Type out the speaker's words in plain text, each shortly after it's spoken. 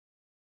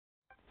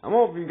I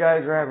hope you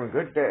guys are having a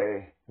good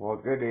day. Well,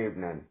 good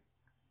evening.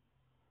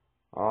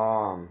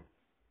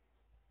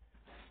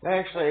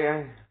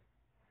 Actually,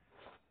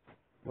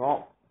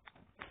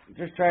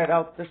 just tried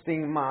out the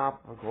steam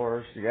mop, of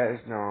course. You guys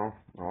know.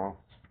 Well,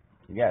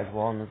 you guys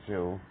will know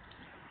too.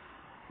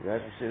 You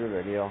guys will see the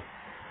video.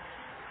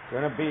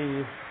 Gonna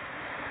be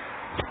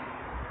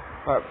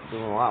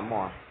doing a lot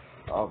more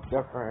of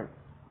different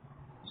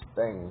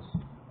things.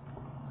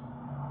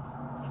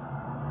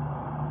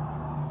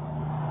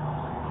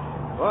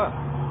 But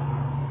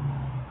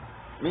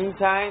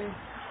meantime,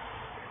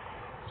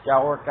 just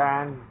gotta work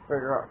on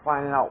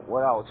finding out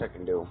what else I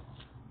can do.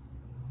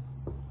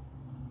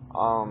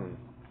 I'm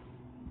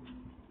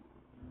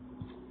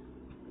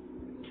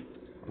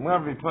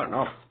gonna be putting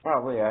up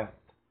probably a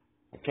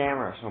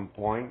camera at some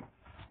point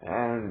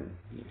and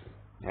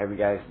have you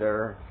guys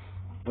there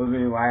with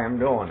me while I'm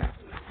doing it.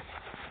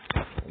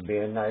 It'll be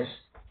a nice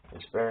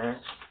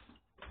experience.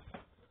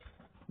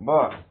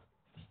 But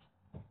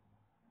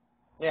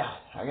yeah,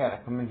 I gotta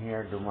come in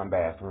here, do my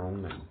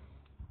bathroom,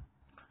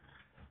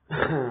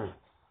 and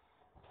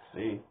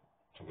see.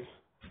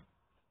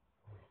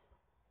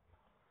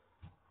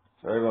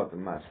 Sorry about the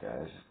mess,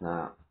 guys. It's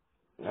not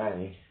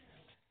ready.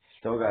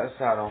 Still gotta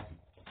settle.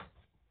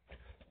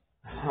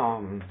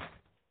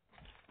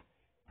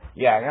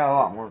 Yeah, I got a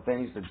lot more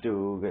things to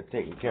do, get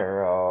taken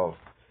care of.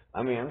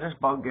 I mean, I'm just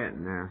about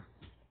getting there.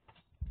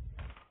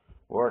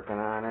 Working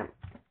on it.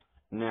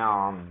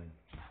 Now, I'm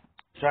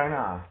trying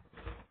to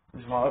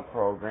do some other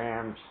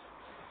programs.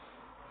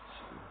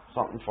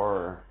 Something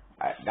for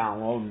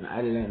downloading,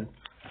 editing.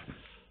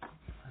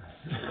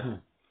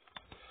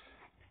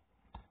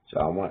 So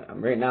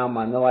right now I'm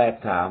on the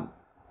laptop.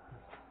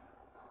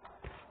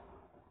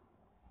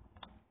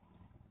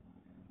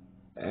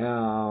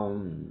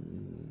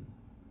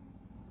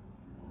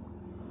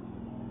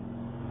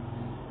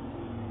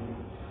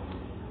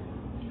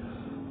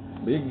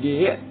 We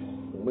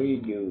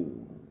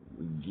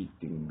get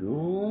to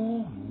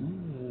go.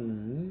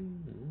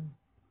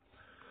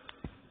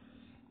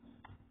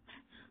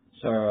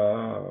 So,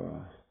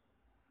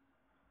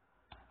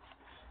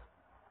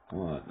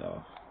 what the?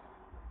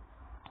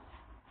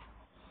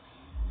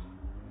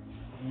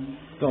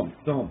 Boom,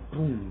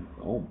 boom,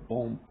 oh,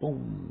 boom,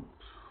 boom.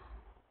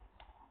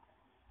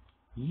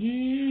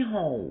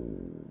 Yeehaw.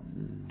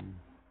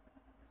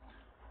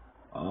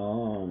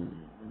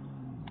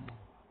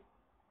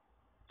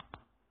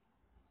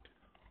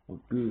 We'll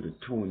do the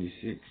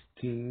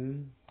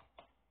 2016.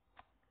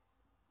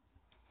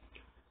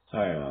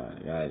 Sorry,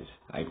 guys.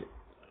 If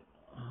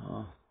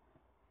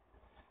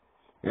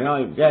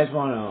you guys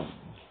wanna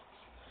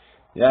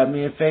add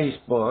me on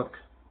Facebook,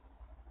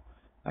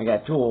 I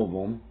got two of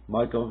them.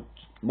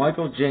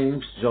 Michael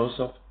James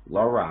Joseph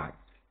LaRock,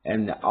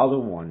 and the other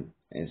one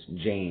is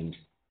James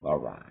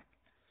LaRock.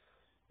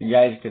 You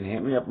guys can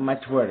hit me up on my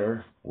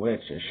Twitter,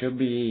 which it should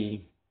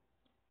be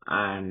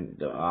on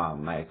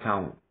my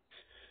account.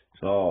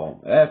 So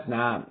if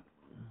not,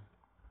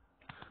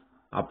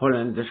 I'll put it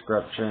in the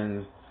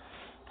description,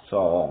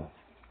 so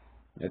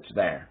it's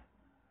there.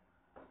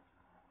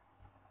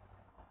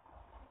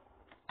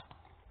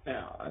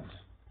 Yeah, it's,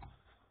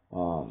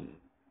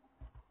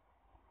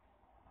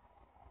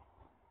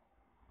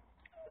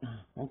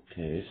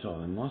 okay, so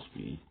it must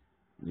be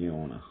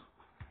Leona.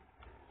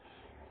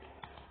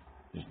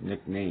 His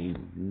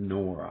nickname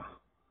Nora.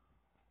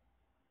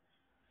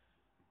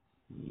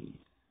 Yeah,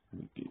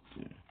 we get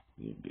there.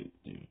 We get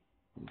there.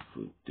 We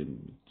put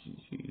them to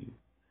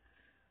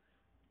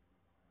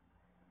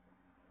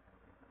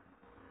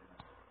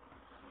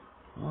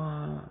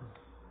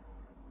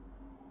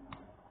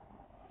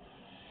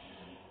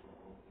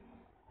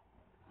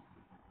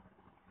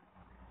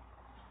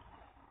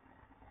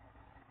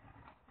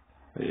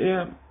But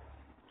yeah,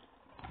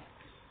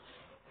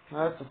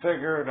 I have to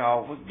figure it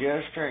out. We get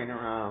a straight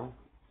around.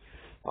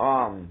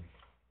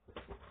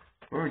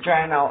 We were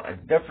trying out a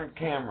different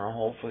camera,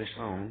 hopefully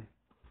soon,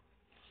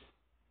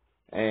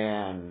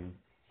 and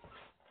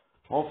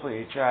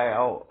hopefully try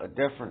out a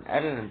different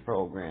editing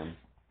program.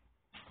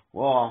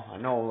 Well, I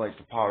know like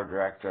the Power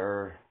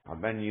Director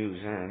I've been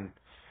using,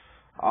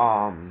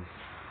 Film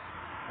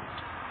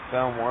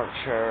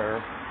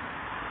Workshare,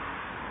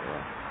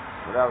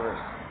 whatever.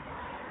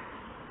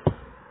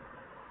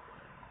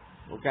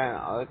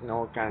 I'd like to know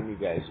what kind you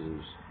guys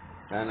use.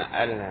 Kind of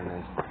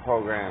editing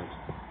programs.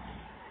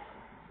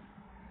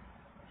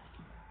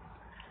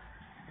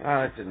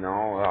 I'd like to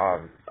know.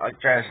 I'd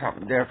try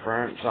something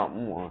different.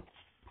 Something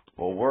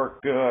will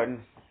work good.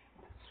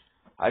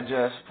 I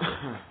just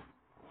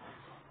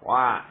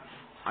want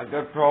a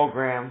good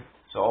program,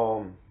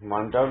 so when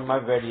I'm done with my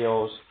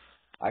videos,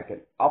 I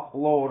can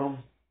upload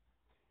them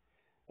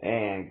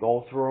and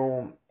go through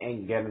them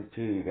and get them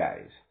to you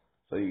guys,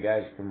 so you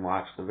guys can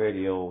watch the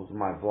videos,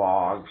 my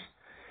vlogs,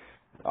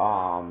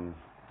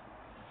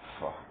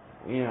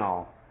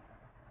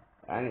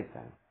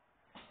 anything.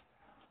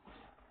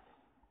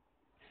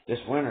 This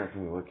winter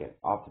can be looking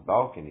off the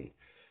balcony.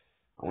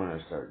 I'm gonna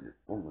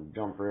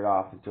jump right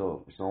off into a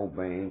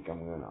snowbank.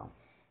 I'm gonna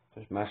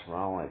just mess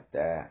around like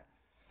that.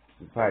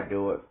 Probably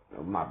do it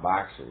with my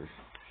boxers.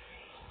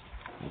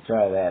 I'll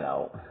try that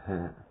out.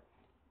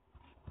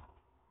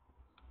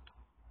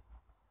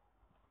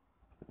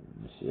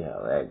 Let's see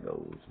how that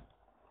goes.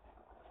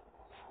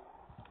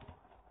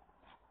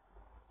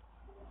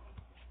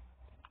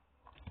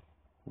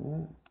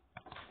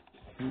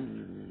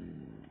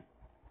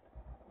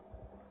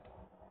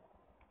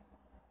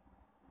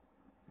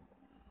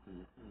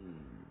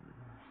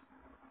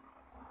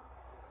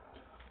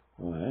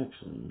 Well,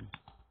 actually,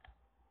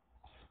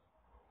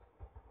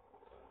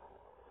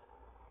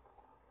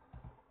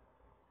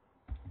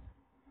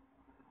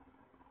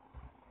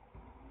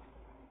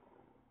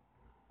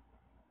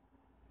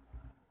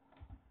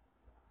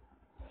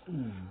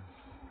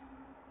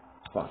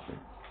 fuck it.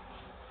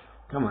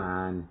 Come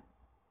on.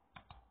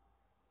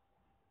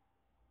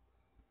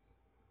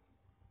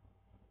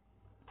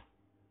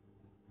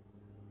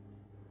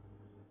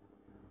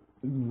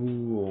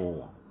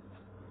 Ooh.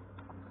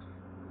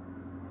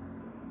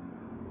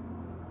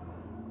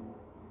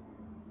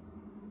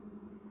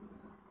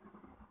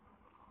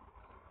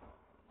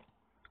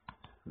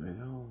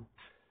 Well,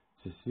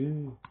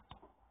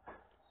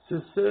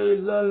 c'est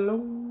la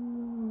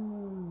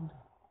longue.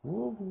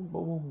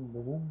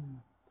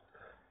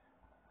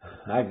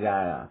 I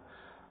got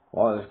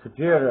well, this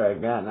computer I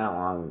got not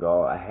long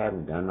ago, I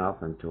haven't done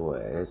nothing to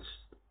it. It's,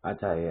 I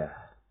tell you,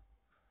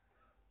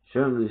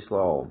 shouldn't be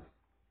slow.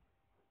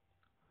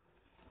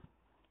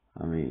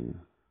 I mean,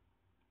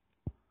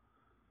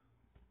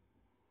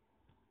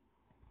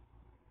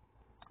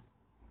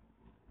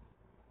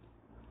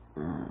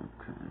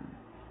 okay.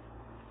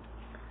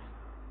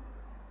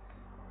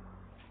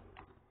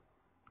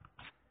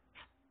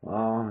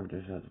 Well, I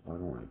just have to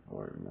fucking wait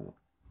for it more.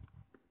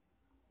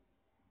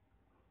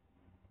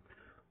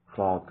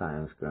 Fall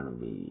time's gonna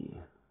be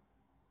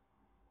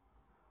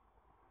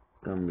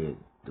a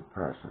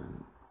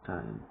depressing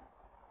time.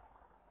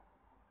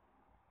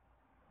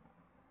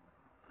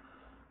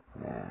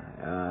 Yeah,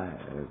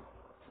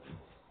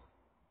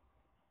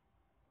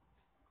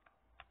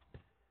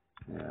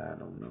 I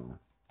don't know.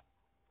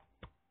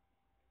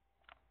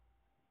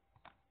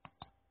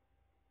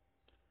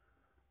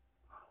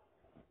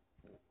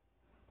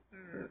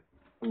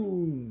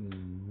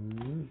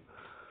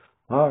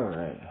 All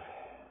right.